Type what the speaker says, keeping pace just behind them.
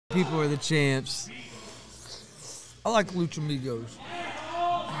People are the champs. I like Luchamigos.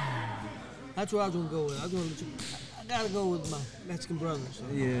 That's what I was gonna go with. I gotta go with my Mexican brother. So.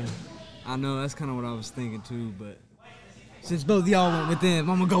 Yeah, I know that's kind of what I was thinking too. But since both of y'all went with them,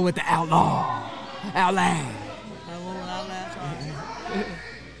 I'm gonna go with the Outlaw, Outlast.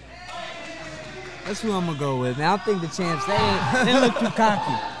 That's who I'm gonna go with. Now I think the champs they look too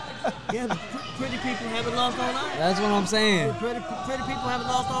cocky. Yeah, the pretty people haven't lost all night. That's what I'm saying. The pretty people haven't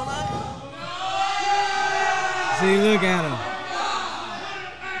lost all night. See, look at them.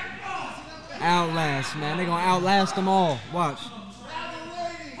 Outlast, man. They're gonna outlast them all. Watch.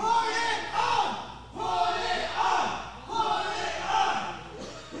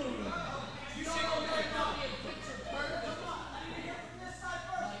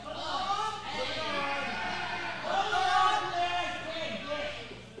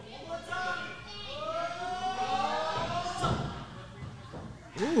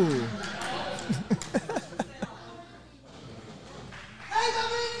 Ooh.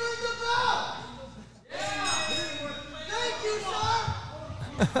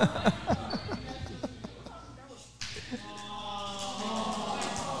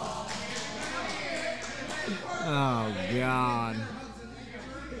 Oh, God.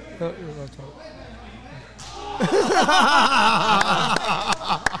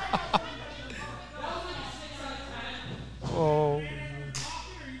 Oh.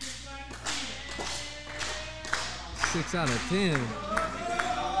 6 out of 10.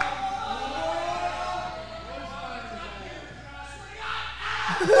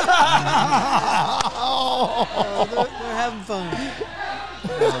 They're having fun.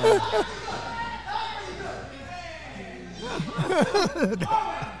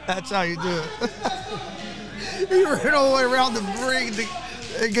 That's how you do it. He ran all the way around the ring.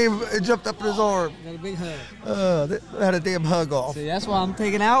 It jumped up in his arm. Got a big hug. They had a damn hug off. See, that's why I'm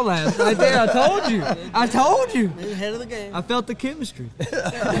taking Outlast right there. I told you. I told you. They're ahead of the game. I felt the chemistry.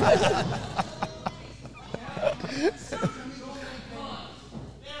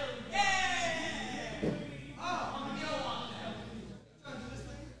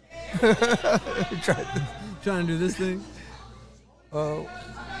 Trying to do this thing. Oh.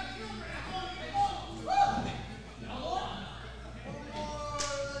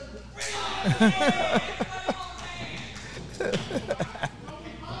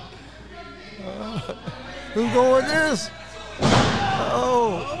 Who's going with this?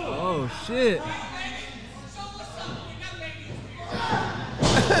 Oh. Oh, shit.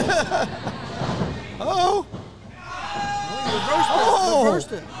 Oh.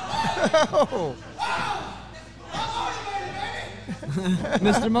 Reversed it. Oh.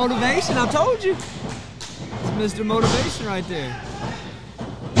 Mr. Motivation, I told you. It's Mr. Motivation right there.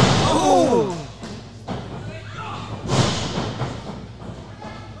 Oh.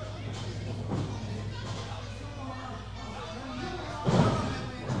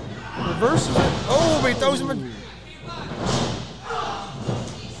 Reverses it. Oh, but he throws him in.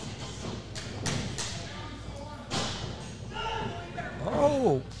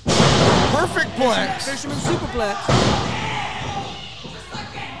 Oh. Perfect plex. Fisherman superplex.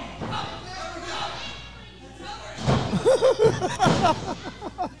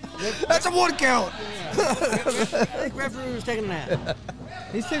 That's a 1 count. I think referee was taking a nap.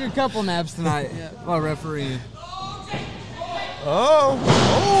 He's took a couple naps tonight while refereeing. Oh.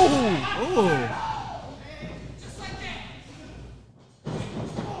 Oh.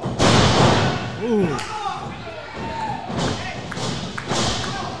 Ooh.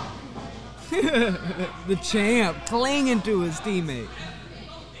 The champ clinging to his teammate.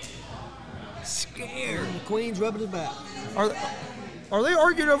 Scared. And the Queen's rubbing his back. Are they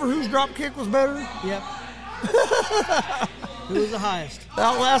arguing over whose drop kick was better? Yep. Who was the highest?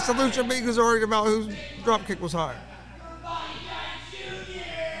 Outlast and Luchamigos are arguing about whose drop kick was higher.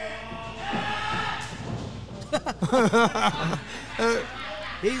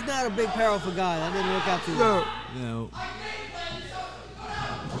 He's not a big, powerful guy. That didn't work out too well. No.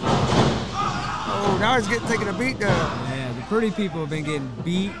 Oh, now he's taking a beat down. Yeah, the pretty people have been getting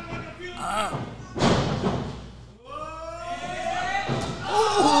beat up.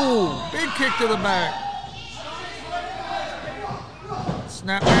 Oh, big kick to the back.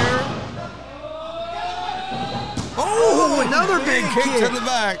 Snap there. Oh, another big kick to the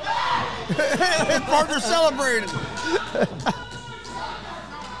back. His partner celebrated.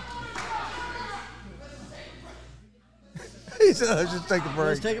 He said, let's just take a break.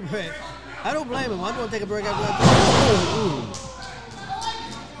 Let's take a break. I don't blame him. I'm going to take a break after that.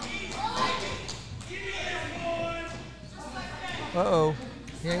 Uh-oh.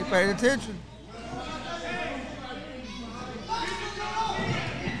 He ain't paying attention.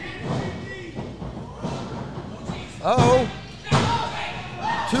 Uh-oh.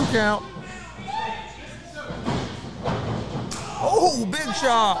 2 count. Oh, big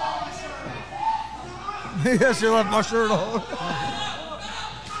shot. Yes, you left my shirt on.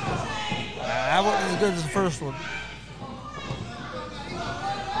 That wasn't as good as the first one.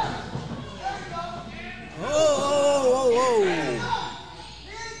 Oh.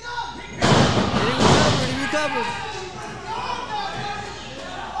 He recovered.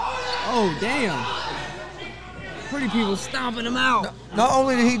 Oh, damn. Pretty people stomping him out. Not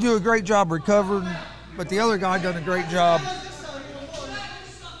only did he do a great job recovering, but the other guy done a great job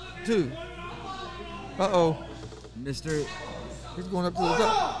too. Uh-oh. Mr. He's going up to the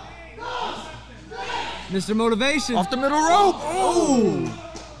top. Mr. Motivation. Off the middle rope. Oh!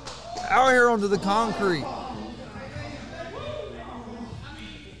 Out here onto the concrete.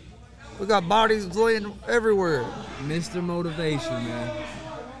 We got bodies laying everywhere. Mr. Motivation, man.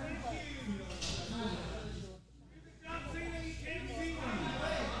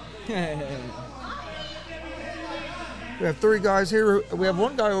 We have 3 guys here. We have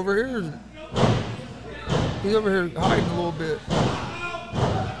 1 guy over here. He's over here hiding a little bit.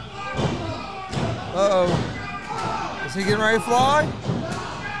 Uh-oh. Is he getting ready to fly?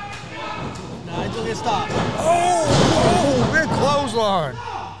 No, he's gonna stop. Oh, big clothesline.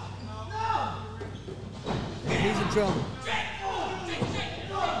 He's in trouble.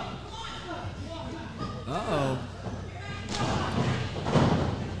 Uh-oh.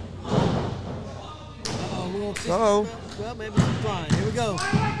 Uh-oh. Well, maybe he's flying. Here we go.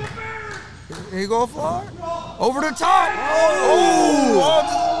 Here you go, fly. Over the top. Oh,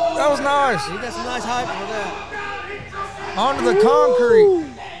 that was nice. He got some nice height for that. Onto the concrete.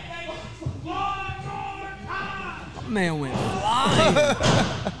 Man went flying.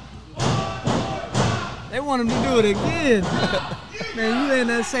 They want him to do it again. Man, you in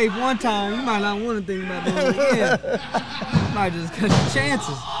that safe one time, you might not want to think about doing it again. You might just cut your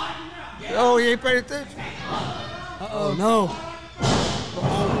chances. Oh, he ain't paying attention. Uh-oh, no.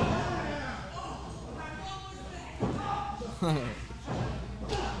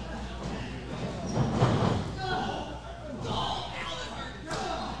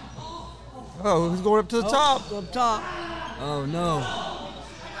 Oh, he's going up to the top. Up top. Oh, no.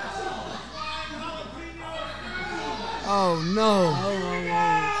 Oh, no.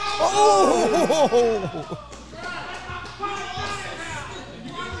 Oh!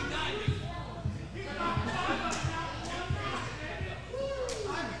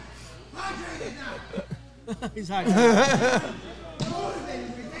 He's hiding.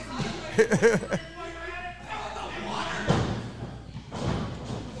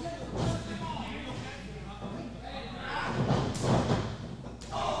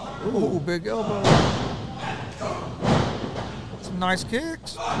 Ooh, big elbow. Some nice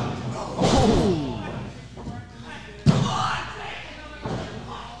kicks. Oh.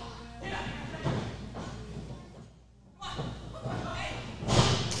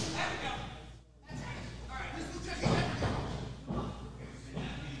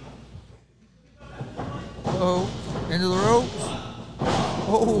 Oh, into the ropes.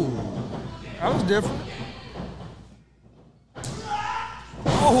 Oh, that was different.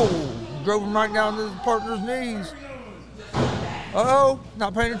 Oh, drove him right down to his partner's knees. Uh-oh,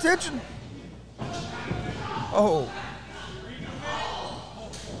 not paying attention. Oh.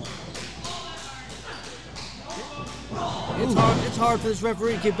 It's hard for this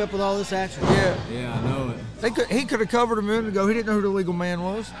referee to keep up with all this action. Yeah. Yeah, I know it. He could have covered him a minute ago. He didn't know who the legal man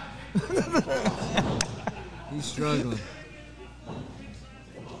was. He's struggling.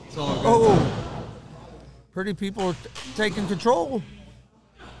 It's all good. Oh, pretty people are taking control.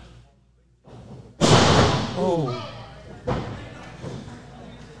 Oh.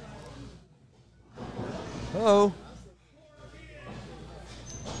 Uh-oh.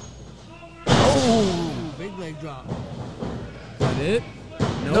 Oh. Big leg drop. Is that it?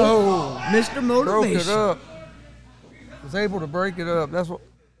 No. Mr. Broke Motivation. it up. Was able to break it up. That's what.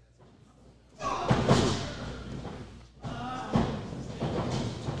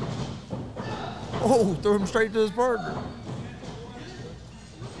 Oh, threw him straight to his partner.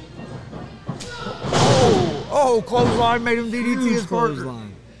 Oh, clothesline made him DDT his partner.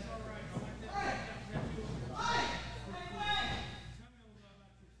 Clothesline.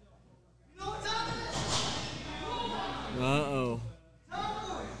 Uh-oh.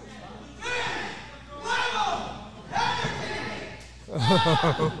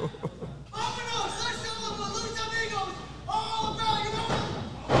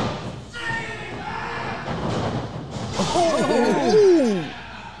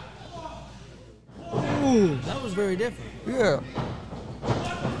 Ooh, that was very different. Yeah.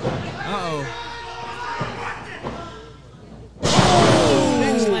 Uh-oh.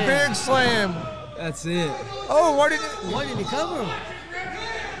 That's it. Oh, why did it? Why did he cover him?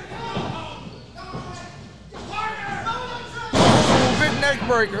 Oh, big neck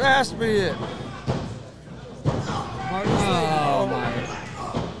breaker. That has to be it. Oh my.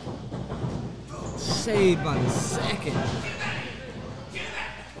 Saved by the second.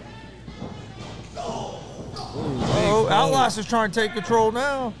 Oh, Outlast is trying to take control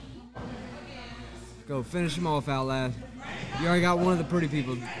now. Go finish him off, Outlast. You already got one of the pretty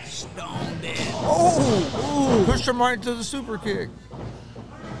people stoned dead. Oh, pushed him right into the super kick.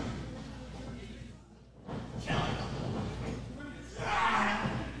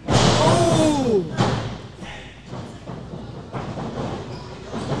 Oh!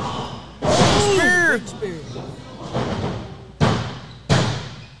 Spear. Big spear.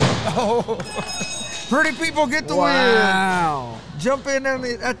 Oh, pretty people get the Wow. win. Jump in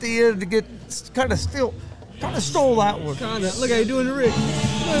at the end to get kind of stole that one. Kinda. Look how you doing the Rick.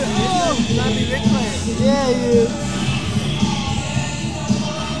 Oh, might be Ric Flair. Yeah, he is.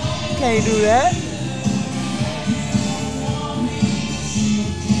 Can't do that.